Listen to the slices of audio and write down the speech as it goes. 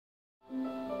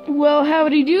Well,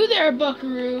 howdy do there,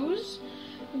 buckaroos.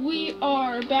 We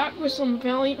are back with some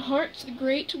Valiant Hearts, the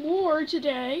Great War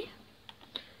today.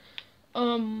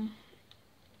 Oh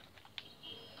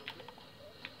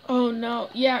no.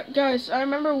 Yeah, guys, I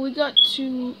remember we got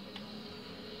to,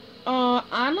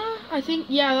 Anna, I think?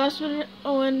 Yeah, that's what it,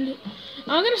 oh, and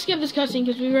I'm gonna skip this cutscene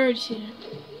because we've already seen it.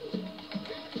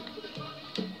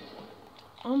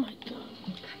 Oh my god.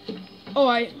 Oh,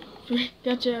 I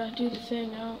got to do the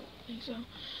thing. I don't think so.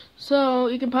 So,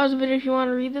 you can pause the video if you want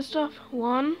to read this stuff.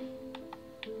 1,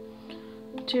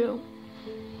 2.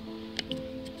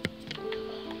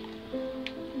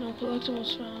 No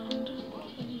collectibles found.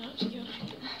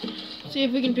 See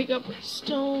if we can pick up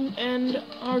stone, and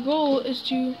our goal is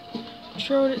to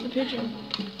throw it at the pigeon.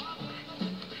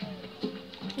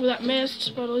 Well, that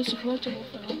missed, but at least a collectible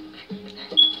fell.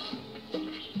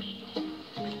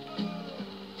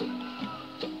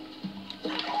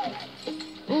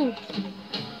 Ooh.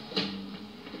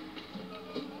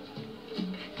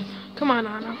 Come on,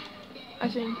 Anna. I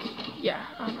think, yeah,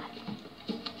 Anna.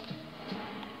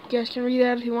 You guys can read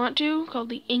that if you want to. Called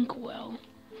the Inkwell.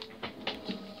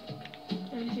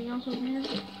 Anything else over here?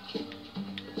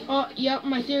 Oh, yep,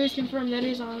 my theory is confirmed. That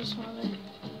is Anna's father.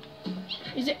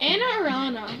 Is it Anna or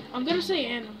Anna? I'm gonna say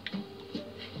Anna.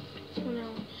 No,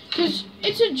 because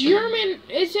it's a German.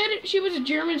 It said she was a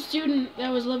German student that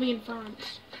was living in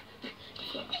France.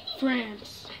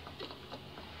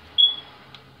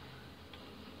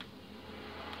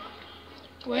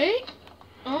 Wait.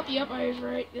 Oh, yep, I was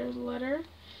right. There's a letter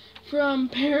from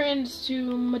parents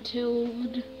to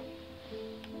Mathilde.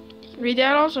 Read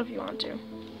that also if you want to.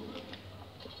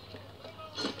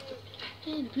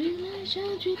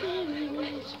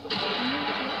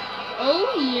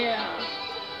 Oh, yeah.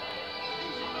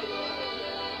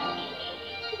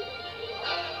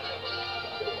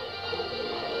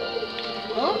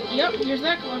 Oh, yep, here's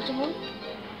that collectible.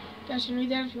 You guys can read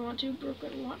that if you want to.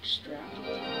 Broken watch strap.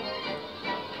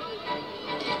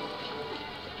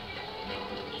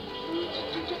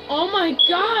 Oh my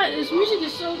god, this music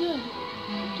is so good.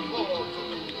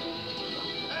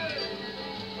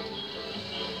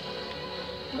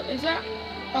 What is that?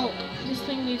 Oh, this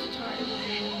thing needs a tire.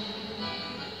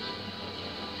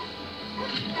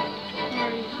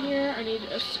 Already here, I need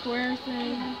a square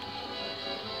thing.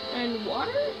 And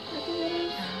water? I think that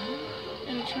is.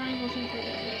 And a triangle thing for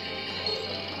that.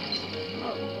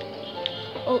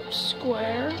 Oh,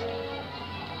 square.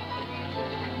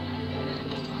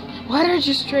 Why did I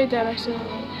just trade that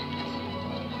accidentally?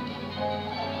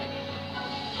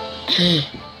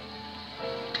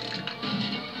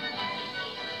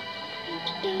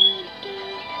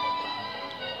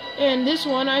 And this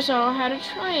one I saw had a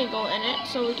triangle in it,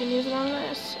 so we can use it on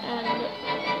this. And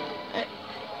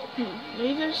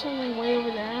maybe there's something way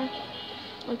over there,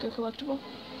 like a collectible.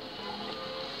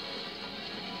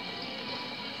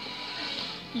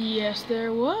 Yes,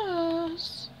 there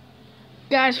was.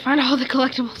 Guys, find all the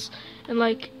collectibles in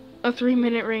like a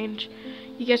 3-minute range.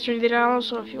 You guys can read it out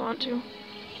also if you want to.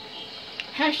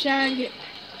 Hashtag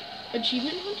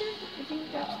achievement hunter? I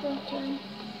think that's the term.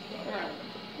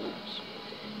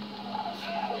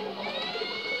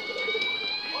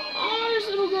 Oh, this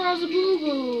little girl's a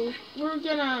boo-boo. We're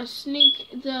gonna sneak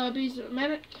the bees of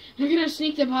minute. We're gonna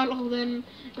sneak the bottle, then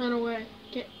run away.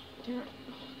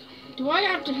 Do I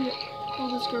have to hit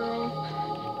this girl?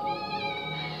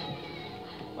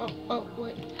 Oh,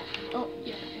 wait. Oh,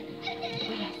 yeah.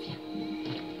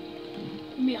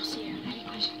 Merci.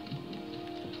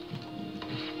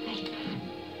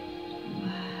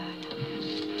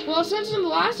 Well, since in the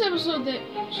last episode that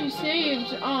she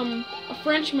saved a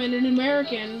Frenchman and an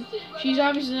American, she's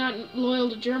obviously not loyal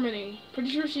to Germany. Pretty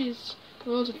sure she's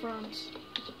loyal to France.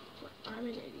 I'm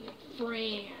an idiot.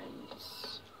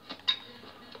 France.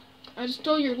 I just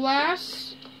stole your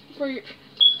glass for your.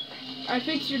 I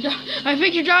fixed your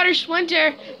daughter's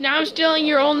splinter. Now I'm stealing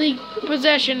your only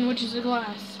possession, which is a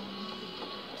glass.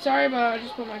 Sorry about I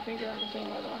just put my finger on the thing,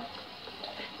 by the way.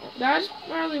 That's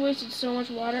probably wasted so much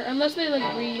water, unless they like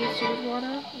reuse sewage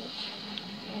water. Which,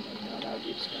 oh my god, that would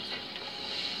be disgusting.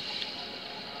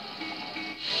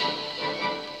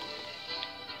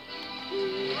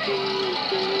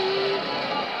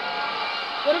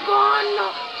 Let it go on!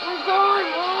 No! Let it go on!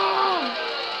 Mom!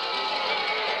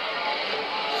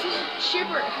 This is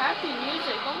chipper, happy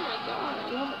music. Oh my god, I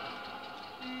love it.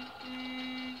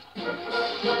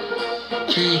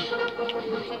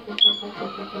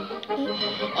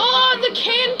 Oh, the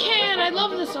can! I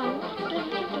love this song.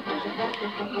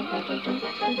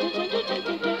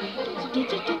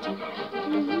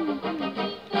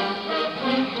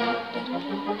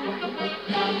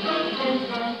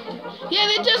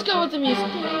 they just go with the music.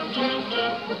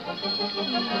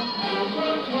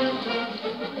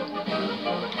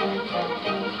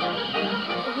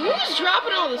 Who's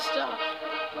dropping all this stuff?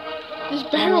 This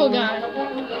barrel guy.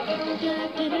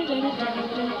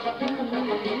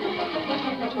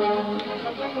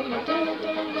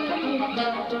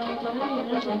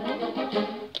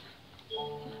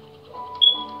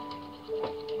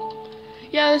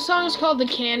 Yeah, this song is called the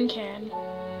Can Can.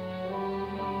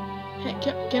 Hey,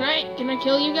 can I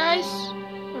kill you guys?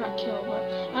 Or not kill, but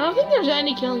I don't think there's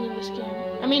any killing in this game.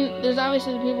 I mean, there's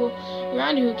obviously the people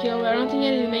around you who kill, but I don't think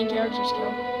any of the main characters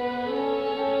kill.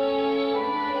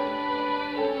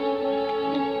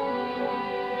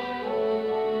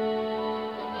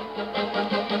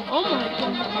 Oh my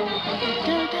god.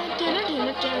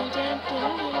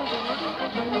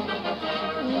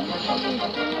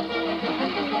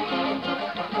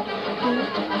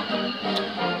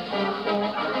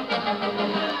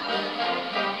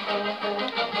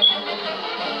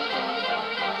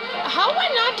 How do I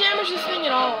not damage this thing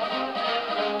at all?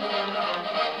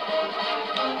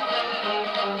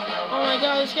 Oh my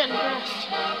god, it's getting pressed.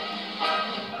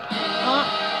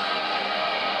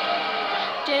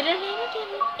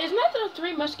 Isn't that the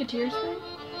Three Musketeers thing?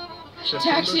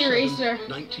 Taxi Racer.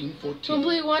 1914.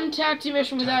 Complete one taxi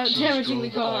mission without Taxis damaging the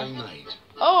drove car. all night.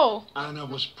 Oh. Anna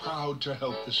was proud to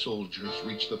help the soldiers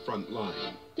reach the front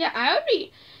line. Yeah, I would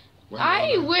be. When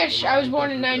I Anna wish I was arrived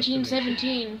born at in her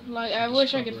 1917. Like, I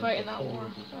wish I could destination, fight in that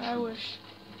war. I wish.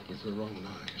 with her own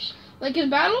eyes. Like, his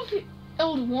Battlefield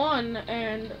 1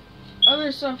 and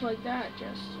other stuff like that,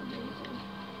 just amazing.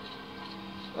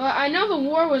 Well, I know the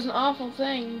war was an awful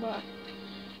thing, but I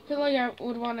feel like I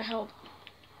would want to help.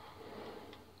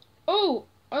 Oh,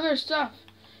 other stuff.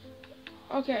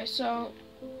 Okay, so...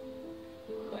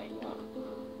 Wait, what?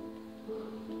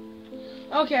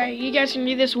 Okay, you guys can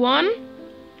do this. 1,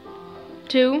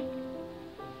 2,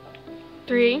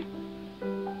 3,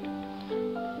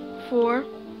 4,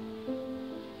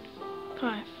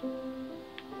 5.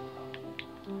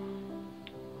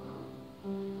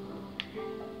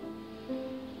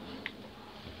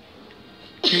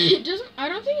 It doesn't. I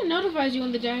don't think it notifies you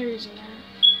when the diary's in there.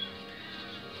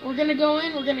 We're gonna go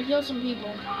in. We're gonna kill some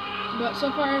people. But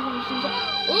so far, everyone seems.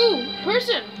 Ooh,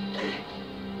 person!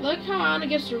 Look how Anna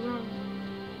gets to run.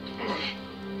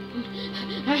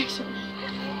 Excellent.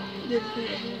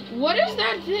 What is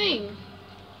that thing?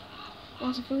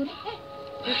 Want some food?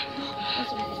 Want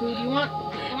some food? You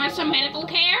want some medical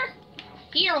care?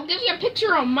 Here, I'll give you a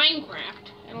picture of Minecraft.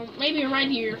 It'll maybe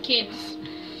remind you of your kids.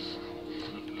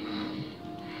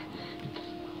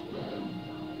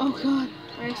 Oh god,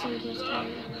 I accidentally pressed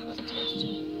I wasn't supposed to.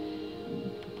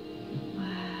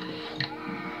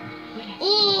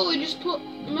 Oh, we just pulled.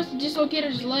 It must have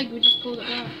dislocated his leg. We just pulled it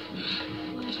back.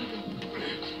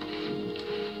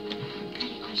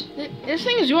 This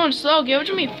thing is going slow. Give it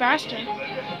to me faster.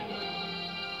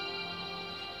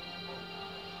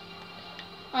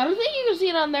 I don't think you can see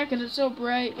it on there because it's so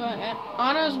bright, but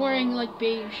Anna's wearing like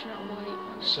beige, not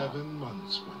white. 7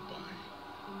 months went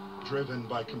by. Driven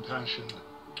by compassion,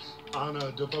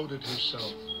 Anna devoted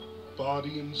herself,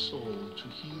 body and soul, to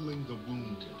healing the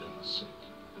wounded and the sick.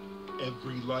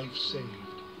 Every life saved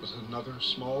was another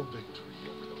small victory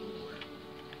over the war.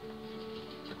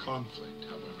 The conflict,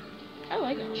 however, I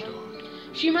like it. raged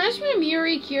on. She reminds me of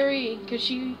Marie Curie because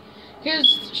she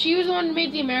was the one who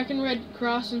made the American Red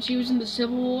Cross and she was in the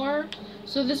Civil War.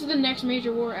 So this is the next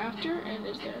major war after, and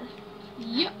is there?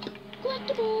 Yep,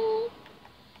 collectible.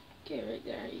 Okay, right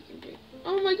there you can do.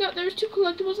 Oh my god, there's 2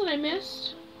 collectibles that I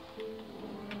missed.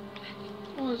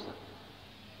 What was that?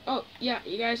 Oh yeah,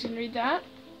 you guys can read that.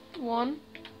 1,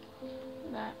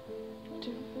 that,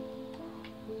 2.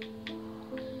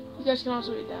 You guys can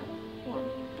also read that. 1.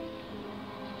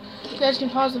 You guys can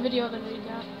pause the video and then read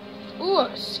that. Ooh,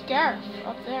 a scarf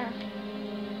up there.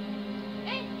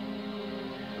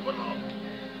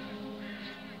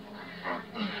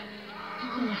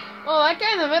 Oh, that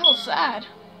guy in the middle's sad.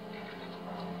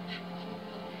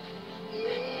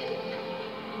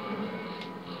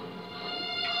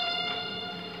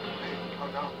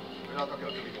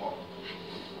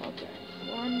 Okay,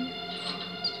 1.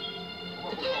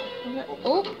 Okay.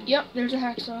 Oh, yep, there's a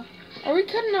hacksaw. Are we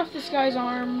cutting off this guy's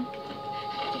arm?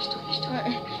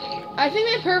 I think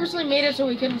they purposely made it so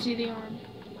we couldn't see the arm.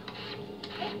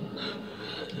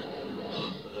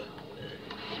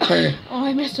 Oh,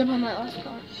 I messed up on that last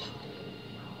part.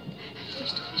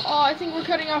 Oh, I think we're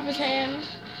cutting off his hand.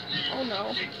 Oh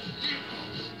no.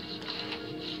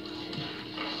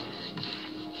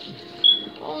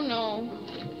 Oh no.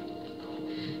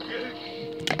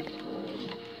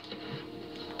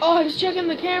 Oh, I was checking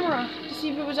the camera to see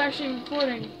if it was actually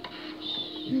recording.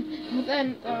 But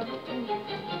then,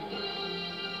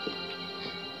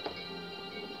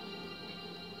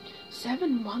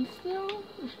 7 months though?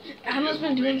 Anna's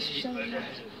been doing this for 7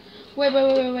 months.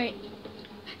 Wait.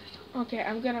 Okay,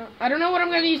 I don't know what I'm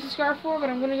gonna use the scarf for, but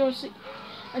I'm gonna go see.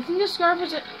 I think the scarf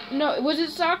was was it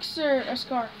socks or a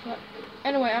scarf? But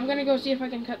anyway, I'm gonna go see if I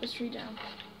can cut this tree down.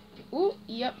 Ooh,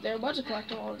 yep, there was a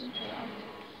collectible. You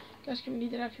guys can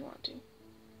read that if you want to.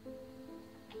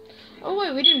 Oh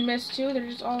wait, we didn't miss two. They're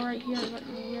just all right here, but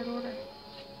in weird order.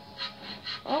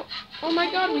 Oh my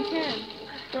God, we can.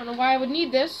 Don't know why I would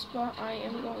need this, but I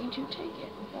am going to take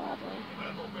it gladly.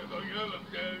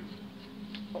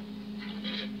 Oh.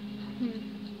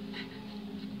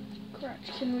 Crutch.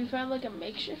 Can we find like a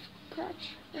makeshift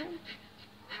crutch? Yeah.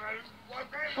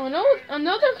 Oh no,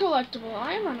 another collectible.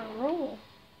 I am on a roll.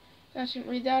 You guys can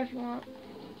read that if you want.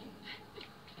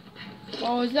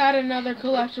 Oh, is that another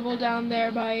collectible down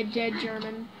there by a dead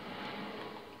German?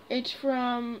 It's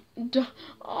from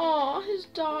his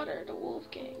daughter, the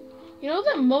Wolfgang. You know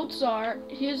that Mozart,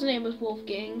 his name was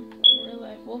Wolfgang in real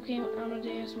life. Wolfgang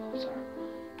Amadeus Mozart.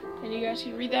 And you guys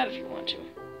can read that if you want to.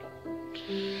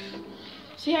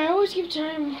 See, I always give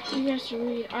time for you guys to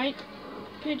read.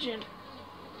 Pigeon.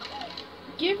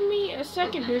 Give me a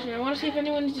second, Pigeon. I want to see if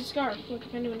anyone needs a scarf. Look,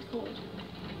 if anyone's cold.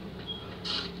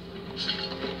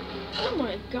 Oh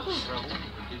my God.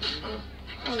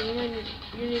 Oh,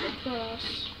 you need a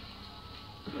cross.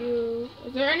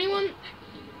 Is there anyone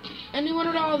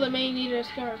at all that may need a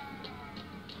scarf?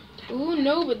 Ooh,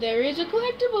 no, but there is a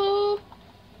collectible.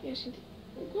 Yes.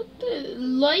 What the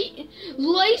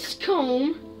lice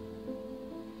comb?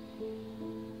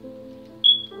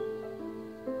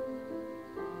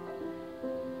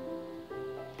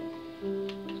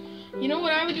 You know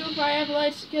what I would do if I have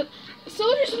lice? Cause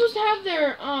soldiers are supposed to have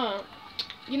their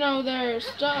their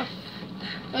stuff,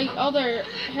 like all their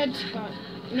heads cut.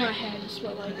 Not heads,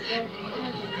 but like their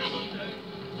heads.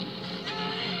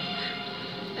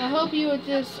 I'll help you with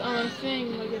this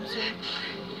thing, my good sir.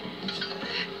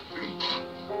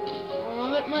 Oh,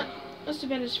 that must have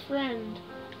been his friend.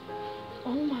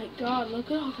 Oh my God, look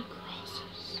at all the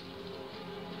crosses.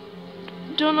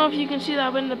 Don't know if you can see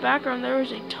that, but in the background there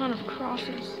is a ton of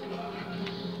crosses.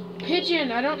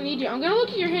 Pigeon, I don't need you. I'm gonna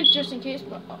look at your hints just in case,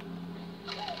 but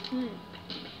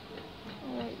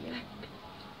Alright, yeah.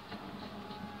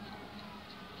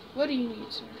 What do you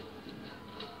need, sir?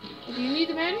 Do you need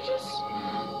the bandages?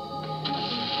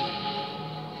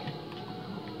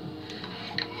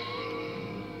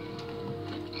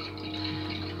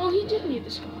 Oh, he did need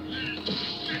the scarf.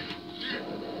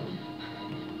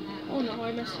 Oh no,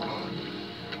 I messed up.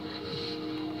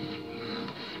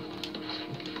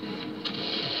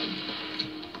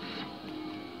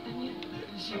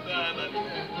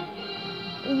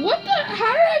 What the?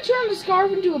 How did I turn the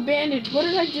scarf into a bandage? What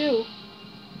did I do?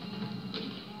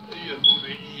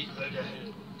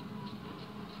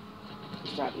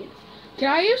 Stop you. Can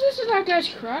I use this as that guy's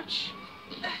crutch?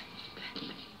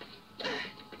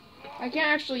 I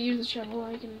can't actually use the shovel.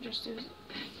 I can just use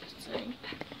this thing.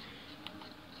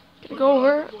 Go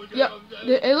over. Yep.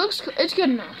 It's good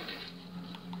enough.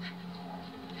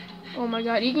 Oh my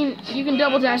God! You can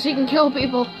double dash. You can kill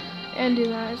people and do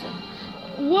that. So.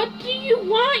 What do you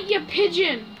want, you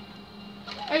pigeon?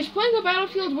 I was playing a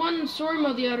Battlefield 1 story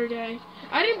mode the other day.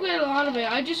 I didn't play a lot of it.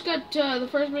 I just got the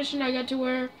first mission. I got to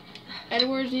where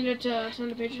Edwards needed to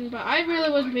send a pigeon, but I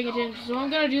really wasn't paying attention. So I'm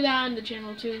gonna do that on the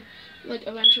channel too, like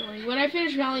eventually. When I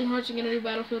finish Valient Hearts, I'm gonna do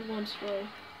Battlefield 1 story.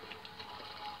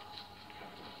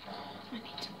 I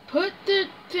need to put the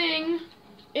thing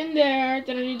in there.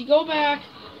 Then I need to go back.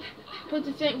 Put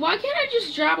the thing. Why can't I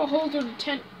just grab a hole through the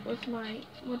tent with my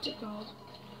what's it called?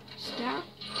 Staff?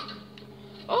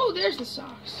 Oh, there's the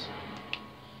socks.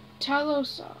 Tallow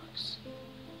socks.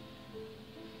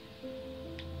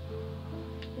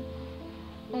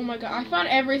 Oh my God, I found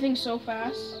everything so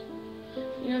fast.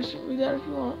 You guys should read that if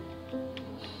you want.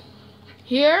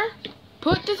 Here,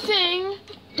 put the thing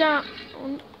down.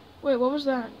 Wait, what was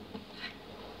that?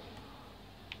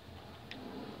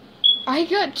 I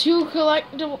got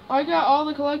I got all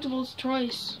the collectibles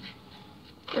twice.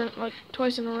 Or like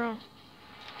twice in a row.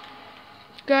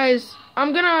 Guys,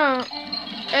 I'm gonna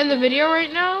end the video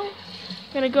right now.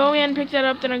 Gonna go in, pick that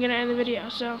up, then I'm gonna end the video.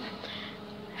 So,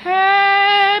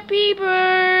 happy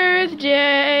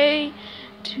birthday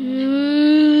to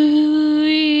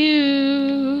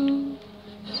you.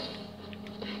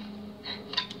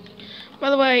 By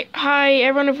the way, hi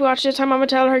everyone who watched this. I'm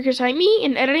Tyler Harkers. Hi, me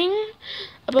in editing.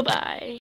 Bye bye.